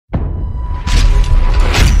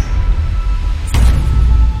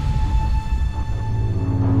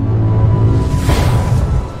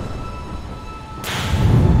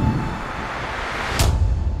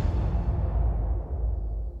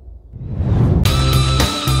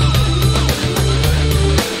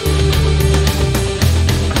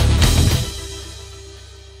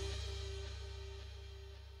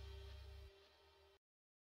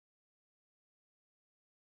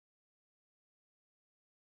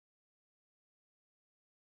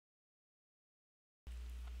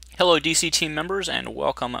Hello DC team members and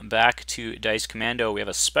welcome back to Dice Commando. We have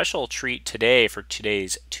a special treat today for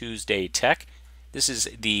today's Tuesday Tech. This is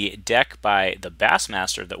the deck by the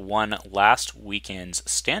Bastmaster that won last weekend's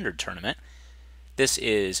Standard Tournament. This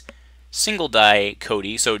is single die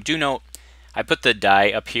Cody. So do note, I put the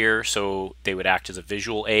die up here so they would act as a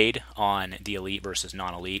visual aid on the elite versus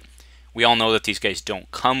non-elite. We all know that these guys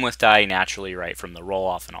don't come with die naturally, right, from the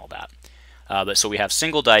roll-off and all that. But so we have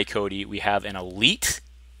single die Cody, we have an elite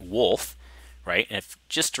Wolf, right? And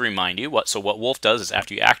just to remind you, what Wolf does is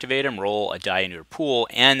after you activate him, roll a die into your pool,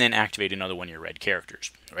 and then activate another one of your red characters,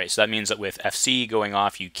 right? So that means that with FC going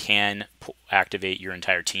off, you can activate your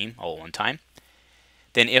entire team all at one time.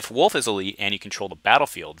 Then if Wolf is elite and you control the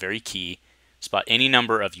battlefield, very key, spot any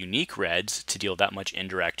number of unique reds to deal that much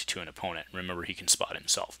indirect to an opponent. Remember, he can spot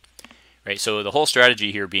himself, right? So the whole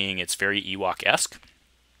strategy here being it's very Ewok-esque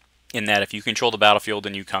in that if you control the battlefield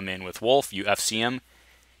and you come in with Wolf, you FC him,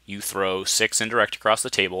 you throw 6 indirect across the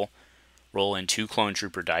table, roll in 2 clone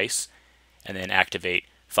trooper dice, and then activate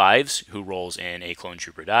 5s, who rolls in a clone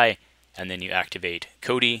trooper die, and then you activate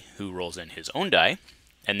Cody, who rolls in his own die,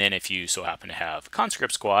 and then if you so happen to have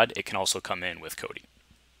conscript squad, it can also come in with Cody.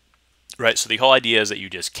 Right, so the whole idea is that you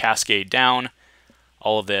just cascade down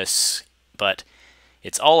all of this, but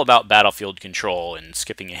it's all about battlefield control and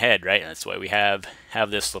skipping ahead, right? And that's why we have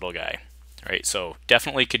this little guy. Right, so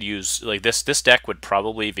definitely could use, like this deck would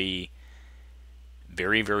probably be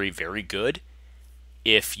very, very, very good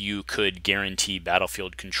if you could guarantee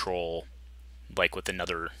battlefield control, like with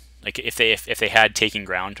another, like if they had taking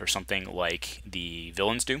ground or something like the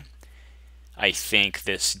villains do. I think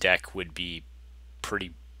this deck would be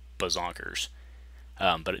pretty bazonkers,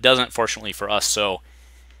 but it doesn't, fortunately for us. So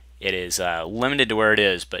it is limited to where it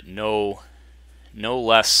is, but no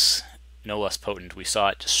less potent. We saw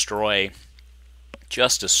it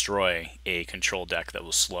just destroy a control deck that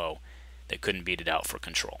was slow, that couldn't beat it out for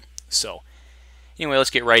control. So anyway, let's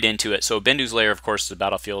get right into it. So Bendu's Lair, of course, is the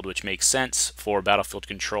battlefield, which makes sense for battlefield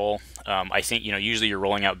control. I think, usually you're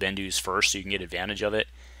rolling out Bendu's first so you can get advantage of it,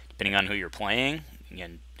 depending on who you're playing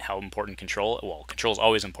and how important control, well, control is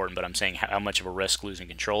always important, but I'm saying how much of a risk losing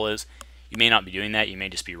control is. You may not be doing that, you may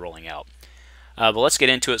just be rolling out. But let's get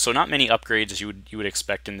into it. So not many upgrades as you would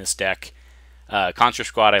expect in this deck. Conscript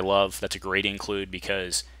Squad I love. That's a great include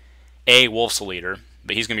because A, Wolf's a leader,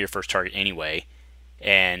 but he's going to be your first target anyway.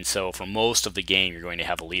 And so for most of the game, you're going to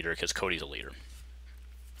have a leader because Cody's a leader.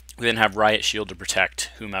 We then have Riot Shield to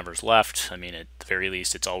protect whomever's left. I mean, at the very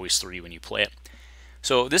least, it's always 3 when you play it.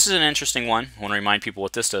 So this is an interesting one. I want to remind people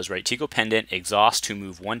what this does, right? Tico Pendant, exhaust to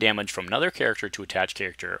move 1 damage from another character to attached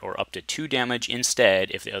character, or up to 2 damage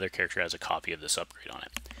instead if the other character has a copy of this upgrade on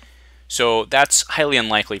it. So that's highly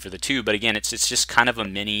unlikely for the 2, but again, it's just kind of a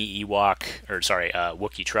mini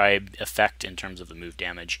Wookiee tribe effect in terms of the move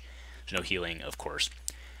damage. There's no healing, of course.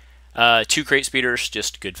 2 crate speeders,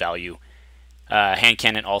 just good value. Hand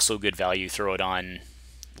cannon, also good value. Throw it on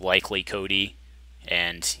likely Cody,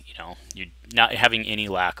 and you're not having any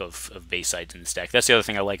lack of base sides in this deck. That's the other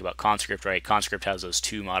thing I like about Conscript, right? Conscript has those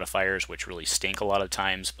 2 modifiers, which really stink a lot of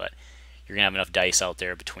times, but you're gonna have enough dice out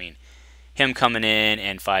there between him coming in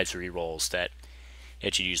and 5 rerolls that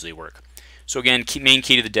it should usually work. So again, main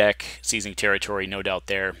key to the deck, seizing territory, no doubt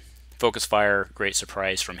there. Focus fire, great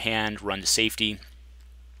surprise from hand. Run to safety.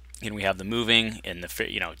 And we have the moving, and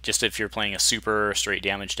just if you're playing a super straight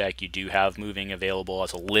damage deck, you do have moving available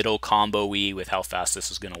as a little combo-y with how fast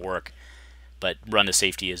this is going to work. But run to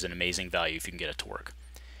safety is an amazing value if you can get it to work.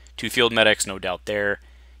 2 field medics, no doubt there.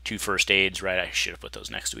 2 first aids, right? I should have put those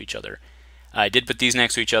next to each other. I did put these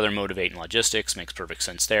next to each other. Motivate and logistics makes perfect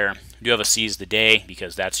sense there. We do have a seize the day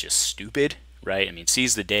because that's just stupid, right? I mean,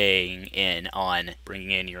 seize the day on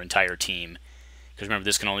bringing in your entire team, because remember,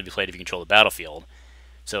 this can only be played if you control the battlefield.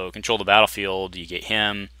 So control the battlefield, you get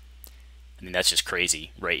him. I mean, that's just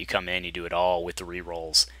crazy, right? You come in, you do it all with the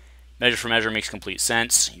rerolls. Measure for measure makes complete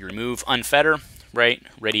sense. You remove unfetter, right?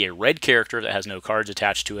 Ready a red character that has no cards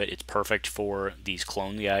attached to it. It's perfect for these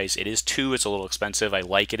clone guys. It is 2, it's a little expensive. I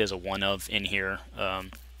like it as a 1-of in here.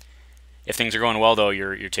 If things are going well, though,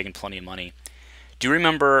 you're taking plenty of money. Do you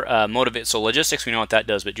remember Motivate? So logistics, we know what that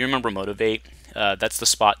does, but do you remember Motivate? That's the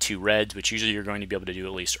spot 2 reds, which usually you're going to be able to do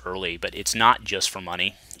at least early, but it's not just for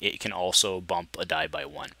money. It can also bump a die by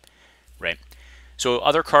 1, right? So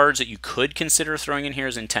other cards that you could consider throwing in here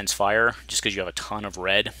is Intense Fire, just because you have a ton of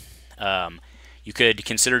red. You could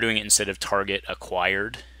consider doing it instead of target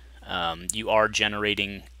acquired. You are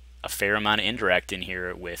generating a fair amount of indirect in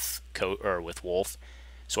here with Wolf,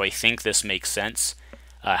 so I think this makes sense.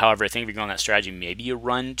 However, I think if you're going that strategy, maybe you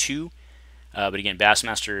run 2. But again,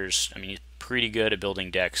 Bastmaster's, I mean, he's pretty good at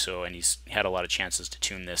building decks, and he's had a lot of chances to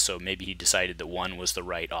tune this, so maybe he decided that 1 was the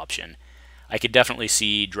right option. I could definitely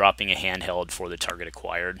see dropping a handheld for the target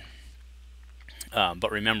acquired.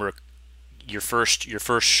 But remember, your first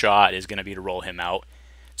shot is going to be to roll him out,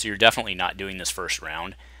 so you're definitely not doing this first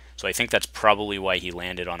round. So I think that's probably why he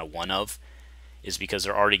landed on a 1 of, is because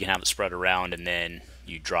they're already going to have it spread around, and then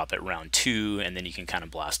you drop it round 2, and then you can kind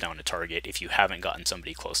of blast down a target if you haven't gotten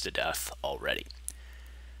somebody close to death already.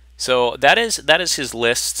 So that is his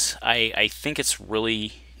list. I think it's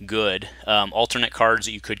really good. Alternate cards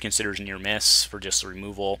that you could consider as near miss for just the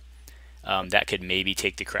removal. That could maybe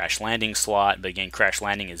take the crash landing slot, but again, crash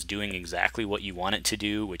landing is doing exactly what you want it to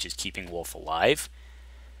do, which is keeping Wolf alive.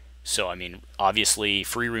 So I mean, obviously,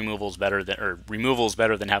 free removal is better than, or removal is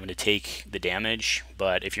better than having to take the damage.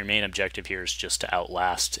 But if your main objective here is just to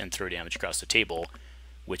outlast and throw damage across the table,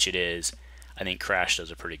 which it is, I think Crash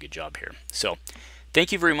does a pretty good job here. So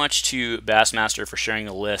thank you very much to Bastmaster for sharing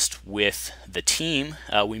the list with the team.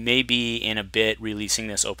 We may be in a bit releasing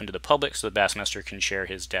this open to the public so that Bastmaster can share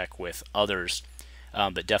his deck with others.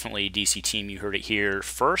 But definitely, DC team, you heard it here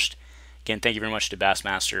first. Again, thank you very much to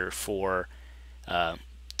Bastmaster for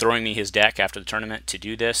throwing me his deck after the tournament to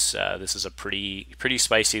do this. This is a pretty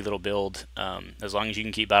spicy little build. As long as you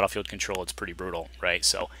can keep battlefield control, it's pretty brutal, right?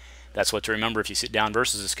 So that's what to remember if you sit down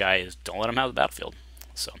versus this guy, is don't let him have the battlefield.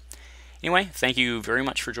 So anyway, thank you very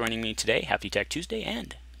much for joining me today. Happy Tech Tuesday,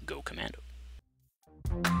 and go Commando.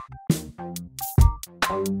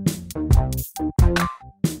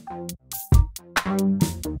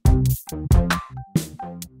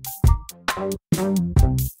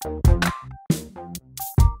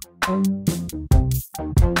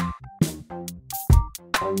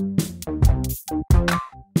 Thank you.